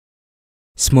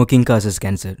Smoking causes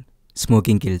cancer.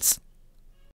 Smoking kills.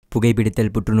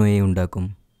 புகைப்பிடித்தல் புற்றுநோயை உண்டாக்கும்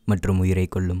மற்றும் உயிரை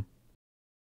கொல்லும்.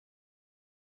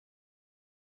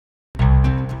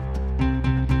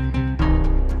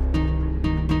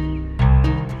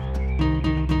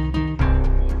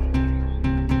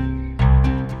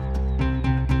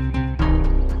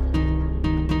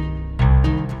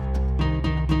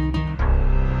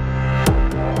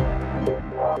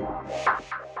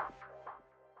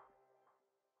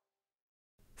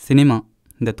 சினிமா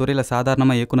இந்த துறையில்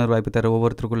சாதாரணமாக இயக்குனர் வாய்ப்பு தர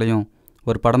ஒவ்வொருத்தருக்குள்ளேயும்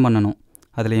ஒரு படம் பண்ணணும்,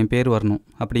 அதில் என் பேர் வரணும்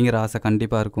அப்படிங்கிற ஆசை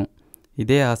கண்டிப்பாக இருக்கும்.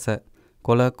 இதே ஆசை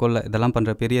கொலை இதெல்லாம்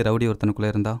பண்ணுற பெரிய ரவுடி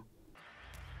ஒருத்தனுக்குள்ளே இருந்தா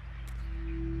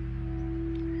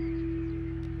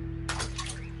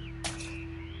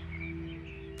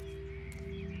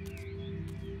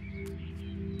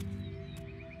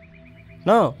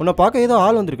உன்னை பார்க்க ஏதோ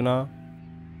ஆள் வந்திருக்குண்ணா.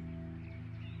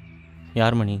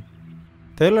 யார் மணி?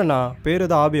 தெரிலண்ணா, பேர்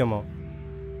ஏதோ ஆபியம்மா.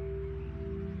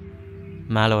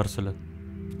 மேலே வர சொல்லு.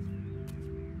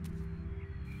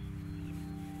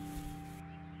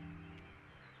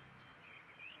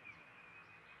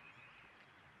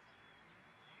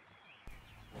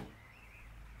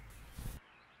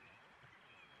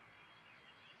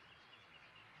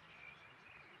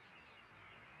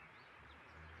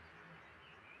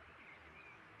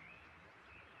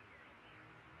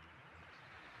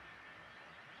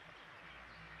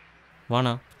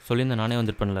 வாண்ணா, சொல்லியிருந்தேன் நானே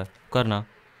வந்துருப்பேன்ல, உட்காருண்ணா.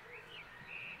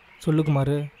 சொல்லு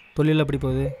குமார், தொழில் எப்படி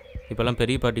போகுது? இப்போல்லாம்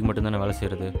பெரிய பார்ட்டிக்கு மட்டும்தானே வேலை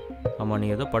செய்கிறது. ஆமாம், நீ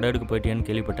ஏதோ படம் எடுக்க போயிட்டியான்னு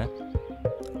கேள்விப்பட்டேன்.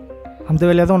 அந்த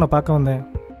வேலையாக தான் உன்னை பார்க்க வந்தேன்.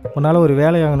 உன்னால் ஒரு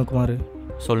வேலையாகணும் குமார்.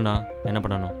 சொல்லுண்ணா, என்ன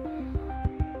பண்ணணும்?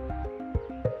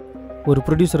 ஒரு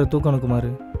ப்ரொடியூசரை தூக்கணும்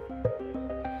குமார்.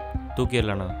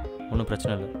 தூக்கிடலாண்ணா, ஒன்றும்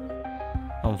பிரச்சனை இல்லை.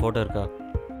 அவன் ஃபோட்டோ இருக்கா?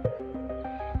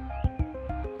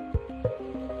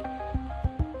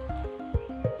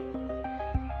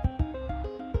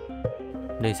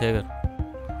 டேய் சேகர்,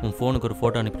 உன் ஃபோனுக்கு ஒரு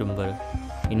ஃபோட்டோ அனுப்பிடும் பாரு.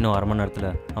 இன்னும் அரை மணி நேரத்தில்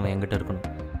அவன் என்கிட்ட இருக்கணும்.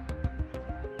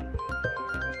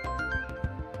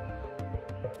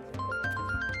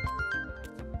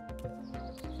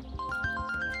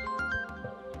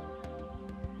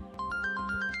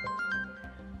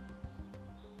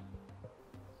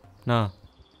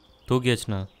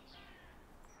 தூக்கியாச்சுண்ணா.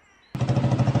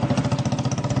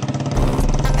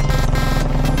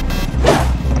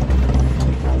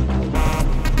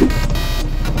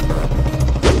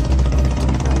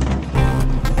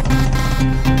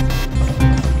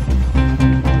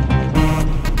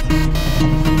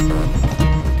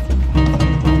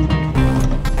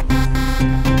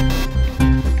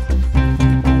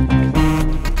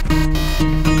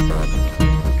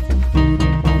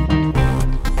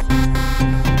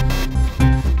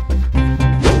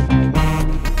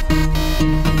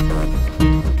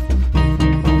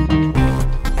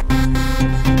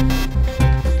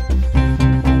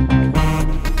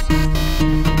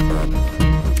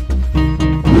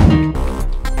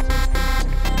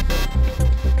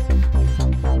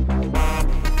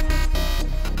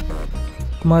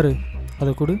 குமார்,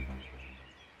 அதை கொடு.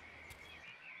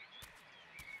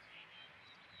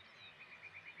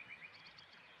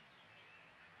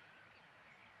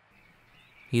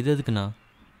 இது எதுக்குண்ணா?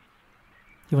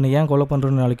 இவனை ஏன் கொலை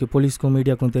பண்ணுறோன்னு நாளைக்கு போலீஸ்க்கும்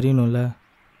மீடியாவுக்கும் தெரியணும்ல.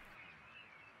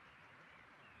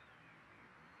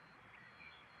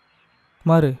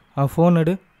 குமார், அவன் ஃபோன்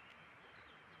எடு.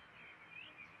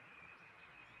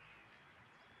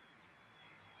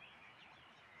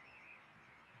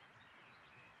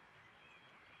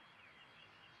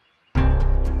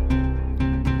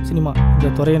 சினிமா இந்த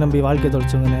துறையை நம்பி வாழ்க்கை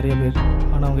தொலைச்சவங்க நிறைய பேர்.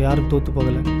 ஆனால் அவங்க யாரும் தோற்று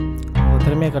போகலை. அவங்க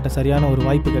திறமையை காட்ட சரியான ஒரு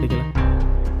வாய்ப்பு கிடைக்கல.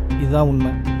 இதுதான்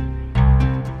உண்மை.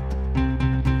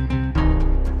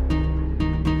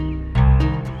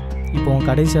 இப்போ உன்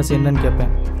கடைசி ஆசை என்னன்னு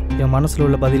கேட்பேன். என் மனசில்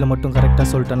உள்ள பதிலை மட்டும் கரெக்டாக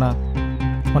சொல்லிட்டேன்னா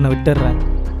உன்னை விட்டுடுறேன்.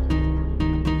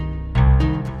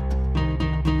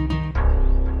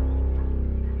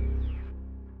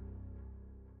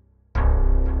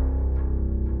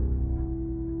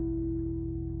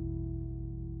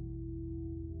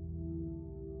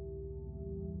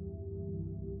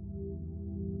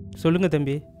 சொல்லுங்க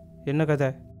தம்பி, என்ன கதை?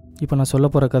 இப்போ நான் சொல்ல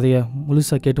போகிற கதையை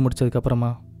முழுசாக கேட்டு முடித்ததுக்கப்புறமா.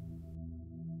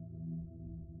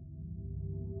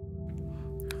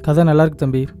 கதை நல்லாயிருக்கு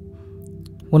தம்பி.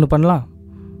 ஒன்று பண்ணலாம்,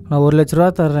 நான் 1 லட்ச ரூபா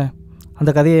தர்றேன்.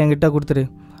 அந்த கதையை என்கிட்ட கொடுத்துரு,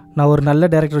 நான் ஒரு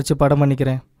நல்ல டைரக்டர் வச்சு படம்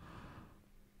பண்ணிக்கிறேன்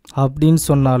அப்படின்னு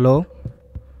சொன்னாலோ,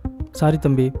 சாரி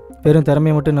தம்பி, வெறும்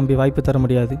திறமையை மட்டும் நம்பி வாய்ப்பு தர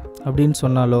முடியாது அப்படின்னு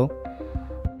சொன்னாலோ,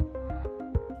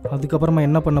 அதுக்கப்புறமா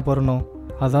என்ன பண்ண போகிறனோ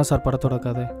அதுதான் சார் படத்தோட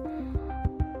கதை.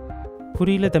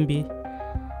 புரியல தம்பி,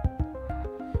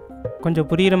 கொஞ்சம்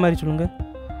புரிகிற மாதிரி சொல்லுங்கள்.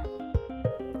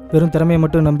 வெறும் திறமையை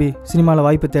மட்டும் நம்பி சினிமாவில்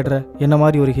வாய்ப்பு தேடுற என்ன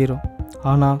மாதிரி ஒரு ஹீரோ.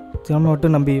 ஆனால் திறமை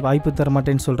மட்டும் நம்பி வாய்ப்பு தர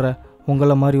மாட்டேன்னு சொல்கிற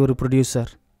உங்களை மாதிரி ஒரு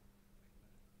ப்ரொடியூசர்.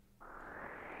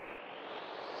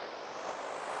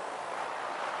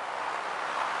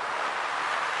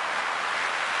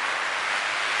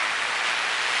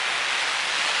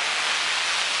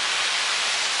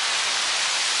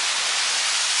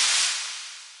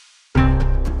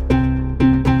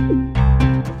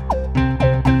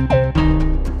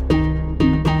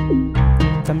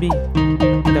 தம்பி,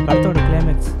 இந்த படத்தோட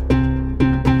கிளைமேக்ஸ்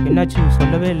என்னாச்சு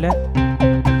சொல்லவே இல்லை.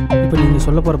 இப்போ நீங்கள்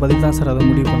சொல்ல போகிற பதில் தான் சார் அதை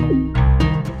முடிவு பண்ணும்.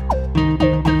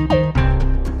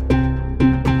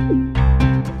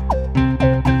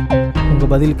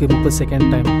 உங்கள் பதிலுக்கு 30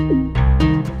 செகண்ட் டைம்.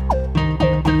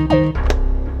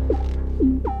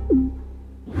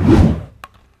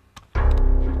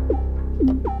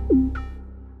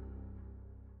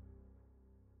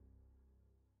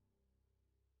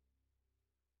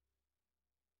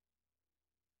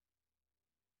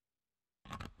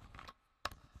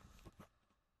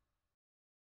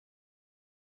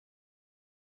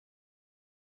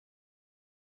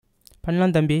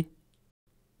 பண்ணலாம் தம்பி,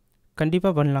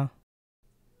 கண்டிப்பாக பண்ணலாம்.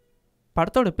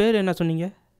 படத்தோட பேர் என்ன சொன்னீங்க?